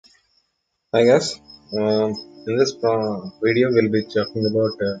Hi guys, in this video we'll be talking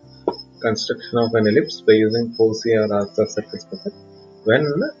about construction of an ellipse by using Foci or ARCS or surface method when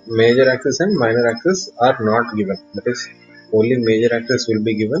major axis and minor axis are not given. That is, only major axis will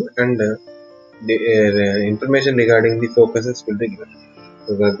be given and the information regarding the focuses will be given.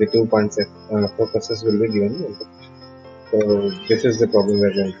 So that the 2 points focuses will be given. So this is the problem we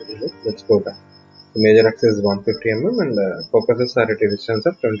are going to do. Let's go back. The major axis is 150 mm and focuses are at a distance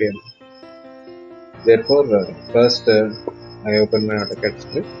of 20 mm. Therefore, first I open my AutoCAD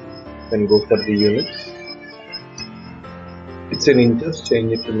script, then go for the units. It's in inches,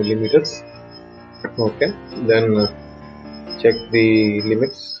 change it to millimeters. Okay, then check the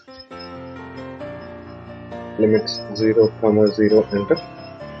limits. Limits 0, 0, enter,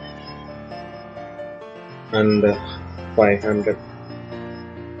 and 500,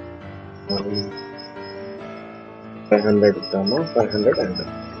 500, 500,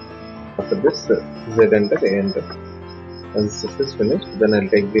 enter. After this, Z enter, A enter. Once this is finished, then I'll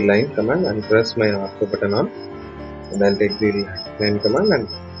take the line command and press my auto button on, and I'll take the line command and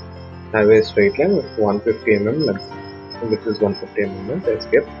have a straight line with 150 mm length. So this is 150 mm length,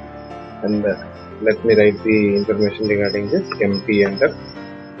 escape, and let me write the information regarding this. Empty, enter.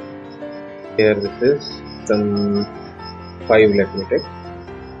 Here this is some 5, let me take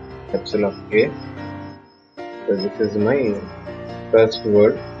capital of A. So this is my first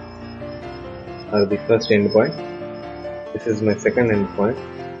word or the first endpoint. This is my second endpoint.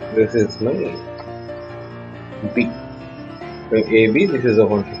 This is my B. So AB, this is a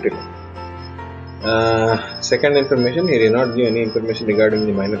 150. Second information, he did not give any information regarding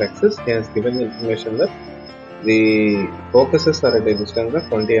the minor axis. He has given the information that the focuses are at a distance of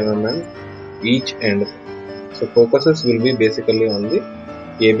 20 mm each end. So focuses will be basically on the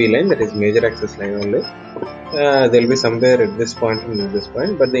AB line, that is major axis line only. There will be somewhere at this point and at this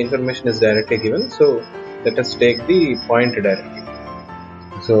point, but the information is directly given. So let us take the point directly.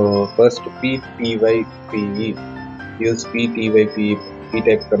 So first P, T, Y, P, E. Use P, T, Y, P, P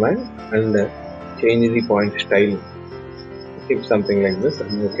type command and change the point style. Keep something like this.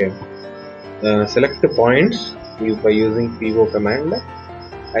 Okay. Select the points by using PO command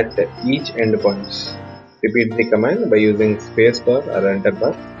at each endpoints. Repeat the command by using space bar or enter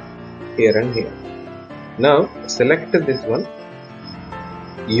bar here and here. Now select this one.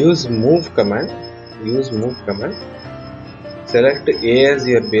 Use move command. Select A as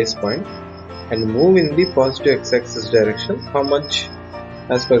your base point and move in the positive x-axis direction. How much?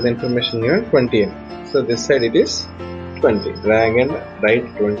 As per the information here, 20 mm. So this side it is 20. Drag and right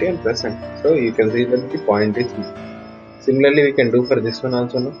 20 and press enter. So you can see that the point is moved. Similarly, we can do for this one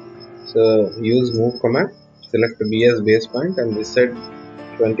also now. So use move command. Select B as base point and this side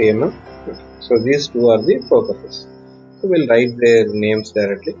 20 mm. So these two are the focuses. So we'll write their names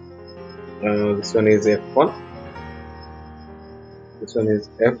directly. This one is F1. This one is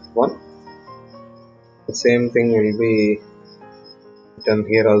F1. The same thing will be done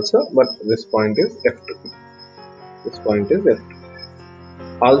here also, but this point is F2. This point is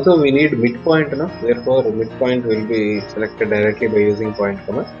F2. Also, we need midpoint now. Therefore, midpoint will be selected directly by using point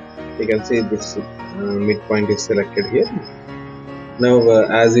command. You can see this midpoint is selected here. Now,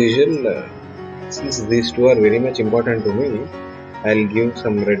 as usual, since these two are very much important to me, I'll give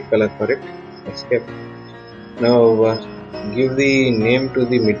some red color for it. Escape. Now, give the name to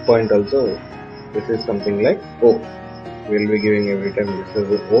the midpoint also. This is something like O. We will be giving every time this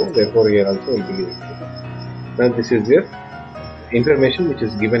is O. Therefore, here also will be giving. Now, this is your information which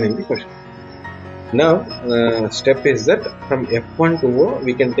is given in the question. Now, step is that from F1 to O,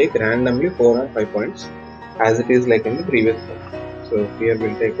 we can take randomly 4 or 5 points as it is like in the previous one. So here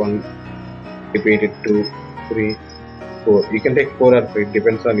we'll take 1, repeat it 2, 3, 4. You can take 4 or 5, it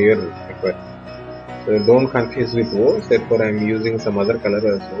depends on your requirement. So don't confuse with O. Therefore, I am using some other color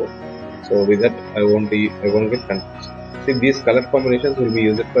as O. So with that, I won't get confused. See, these color combinations will be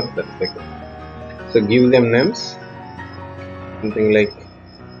used for that second. So give them names. Something like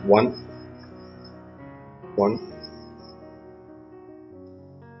 1.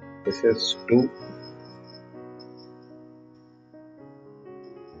 This is 2.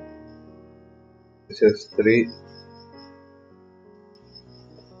 This is 3.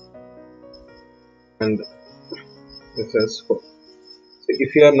 And this is 4. So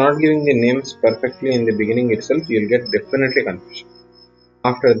if you are not giving the names perfectly in the beginning itself, you will get definitely confusion.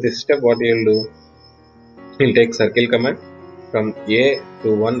 After this step, what you will do? You will take circle command. From A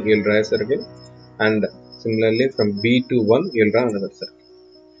to 1, you will draw a circle. And similarly, from B to 1, you will draw another circle.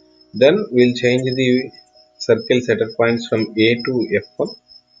 Then we will change the circle center points from A to F1.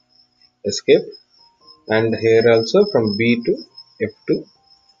 Escape. And here also from B to F2.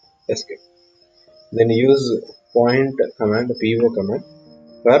 Escape. Then use point command, PO command,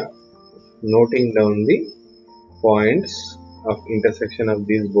 for noting down the points of intersection of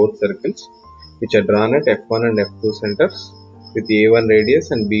these both circles, which are drawn at F1 and F2 centers with A1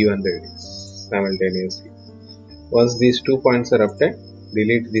 radius and B1 radius simultaneously. Once these 2 points are obtained,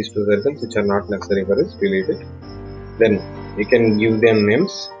 delete these 2 circles which are not necessary for us, delete it. Then you can give them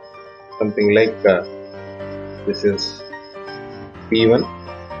names, something like this is P1,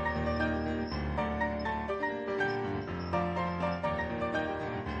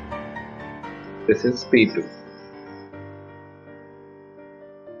 this is P2,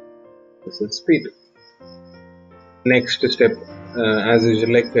 this is P2. Next step, as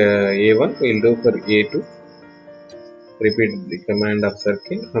usual, like A1 we will do for A2, repeat the command of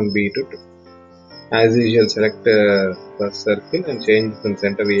circle from B to 2. As usual, select first circle and change from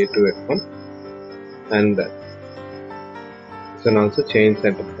center A to F1, and this one also change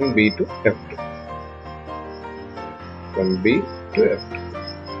center from B to F2, from B to F2.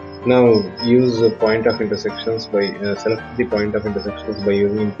 Now use point of intersections by select the point of intersections by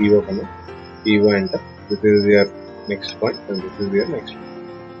using PO command, PO enter. This is your next point and this is your next point.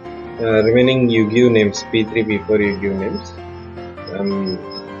 Remaining you give names, P3, P4 you give names.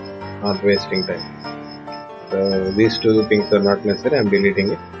 Not wasting time. So these 2 things are not necessary, I am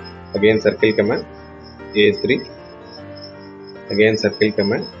deleting it. Again circle command A3, again circle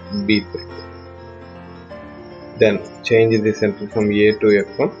command B3. Then change the center from A to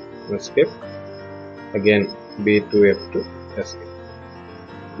F1, escape. Again B to F2, escape.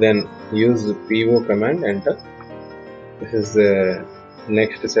 Then use PO command, enter. This is the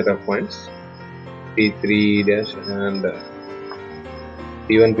next set of points, P3 dash and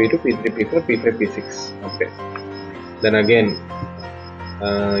P1, P2, P3, P4, P5, P6. Okay. Then again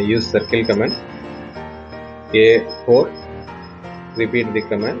use circle command A4, repeat the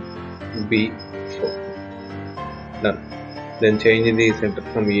command B4. Done. Then change the center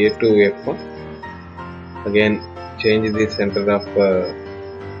from A to F1. Again change the center of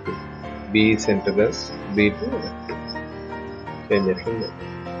B center as B to F2. Change it from there.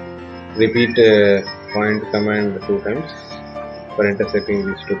 Repeat point command 2 times for intersecting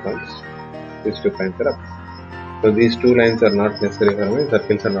these 2 points. These 2 points are up. So these 2 lines are not necessary for me,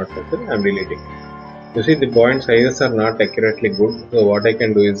 circles are not necessary, I am deleting. You see the point sizes are not accurately good, so what I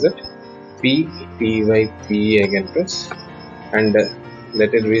can do is that P, Py, P I can press and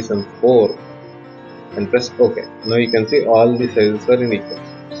let it be some 4 and press OK. Now you can see all the sizes are in equal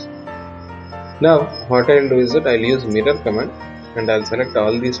size. Now what I will do is that I will use mirror command and I will select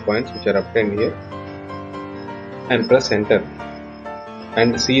all these points which are obtained here and press enter,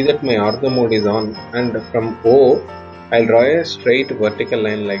 and see that my ortho mode is on, and from O I will draw a straight vertical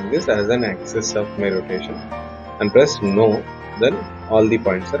line like this as an axis of my rotation and press no, then all the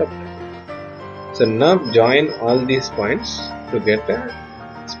points are obtained. So now join all these points to get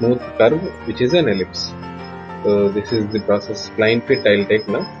a smooth curve which is an ellipse. So this is the process. Spline fit I will take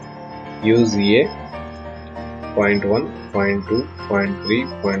now. Use A, point 1, point 2, point 3,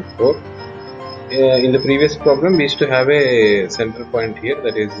 point 4. In the previous problem we used to have a center point here,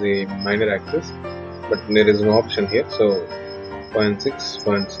 that is the minor axis, but there is no option here. So 0.6,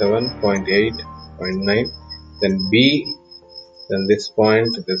 0.7, 0.8, 0.9, then B, then this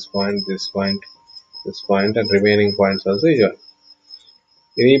point, this point, this point, this point, and remaining points also join.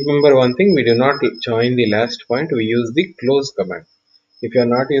 Remember one thing, we do not join the last point, we use the close command. If you are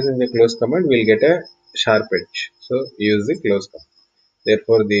not using the close command, we will get a sharp edge. So use the close command.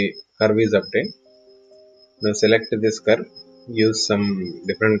 Therefore the curve is obtained. Now select this curve, use some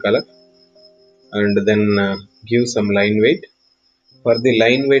different color, and then give some line weight. For the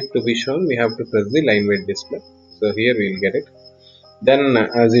line weight to be shown, we have to press the line weight display. So here we will get it. Then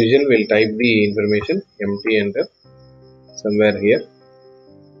as usual we will type the information, empty enter somewhere here.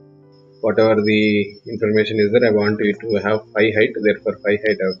 Whatever the information is there, I want it to have phi height, therefore phi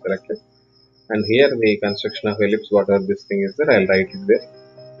height I have selected. And here the construction of ellipse, whatever this thing is there, I will write it there.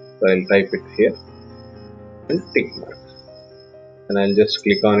 So I will type it here and tick mark. And I will just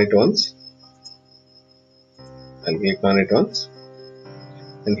click on it once. I'll click on it once.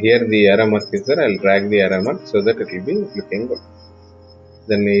 And here the arrow mark is there, I will drag the arrow mark so that it will be looking good.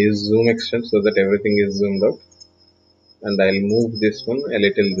 Then I use zoom extent so that everything is zoomed out. And I will move this one a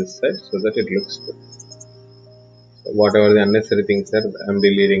little this side so that it looks good. So whatever the unnecessary things are, I am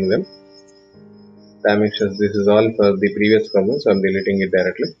deleting them. Dimensions, this is all for the previous problem, so I am deleting it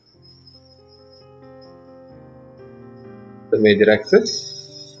directly. The major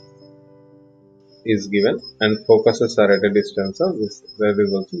axis is given and focuses are at a distance of this, that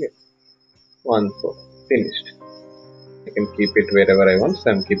is also given. 1, 4, finished. I can keep it wherever I want, so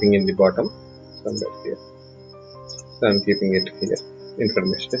I am keeping in the bottom. somewhere here. So I'm keeping it here.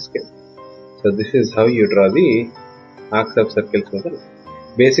 Information is given. So this is how you draw the arcs of circles model.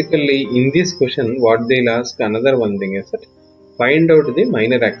 Basically, in this question, what they'll ask, another one thing is that find out the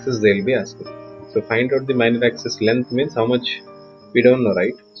minor axis they'll be asking. So find out the minor axis length means how much we don't know,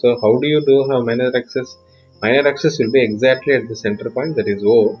 right? So how do you do how minor axis? Minor axis will be exactly at the center point, that is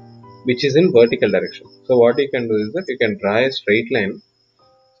O, which is in vertical direction. So what you can do is that you can draw a straight line,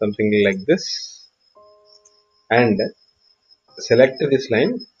 something like this, and select this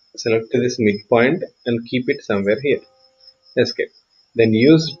line, select this midpoint and keep it somewhere here. Escape. Then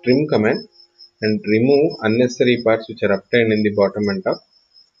use trim command and remove unnecessary parts which are obtained in the bottom and top.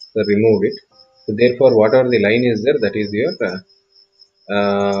 So remove it. So therefore, whatever the line is there, that is your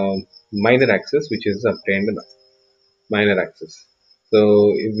minor axis which is obtained now. Minor axis.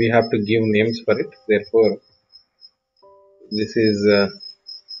 So we have to give names for it. Therefore, this is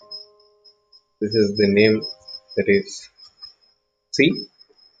the name, that is C,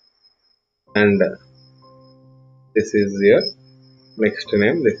 and this is your next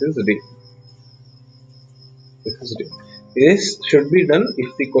name. This is D. This is D. This should be done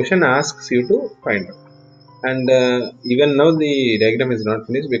if the question asks you to find out. And even now the diagram is not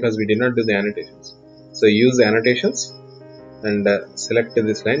finished because we did not do the annotations. So use annotations and select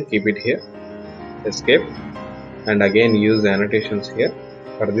this line, keep it here, escape, and again use annotations here.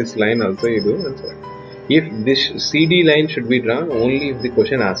 For this line also you do and select. If this CD line should be drawn only if the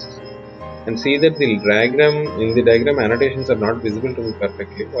question asks. And see that the diagram, in the diagram annotations are not visible to me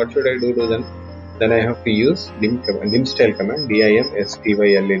perfectly. What should I do to them? Then I have to use dim style command,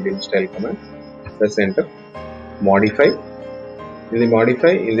 DIMSTYLE dim style command. Press enter. Modify. In the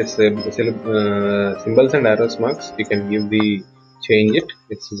modify, in this symbols and arrows marks, you can give the change it.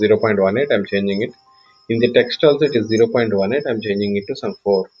 It's 0.18. I'm changing it. In the text also it is 0.18. I'm changing it to some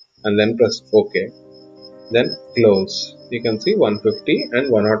 4. And then press OK. Then close. You can see 150 and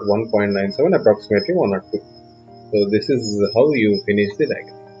 101.97, approximately 102. So this is how you finish the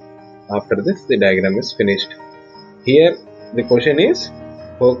diagram. After this, the diagram is finished. Here the question is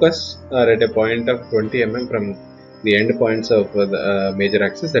focus at a point of 20 mm from the end points of the major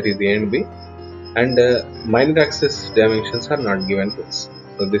axis, that is the end B, and minor axis dimensions are not given to us.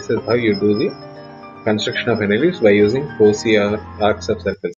 So this is how you do the construction of an ellipse by using Foci or arcs of circles.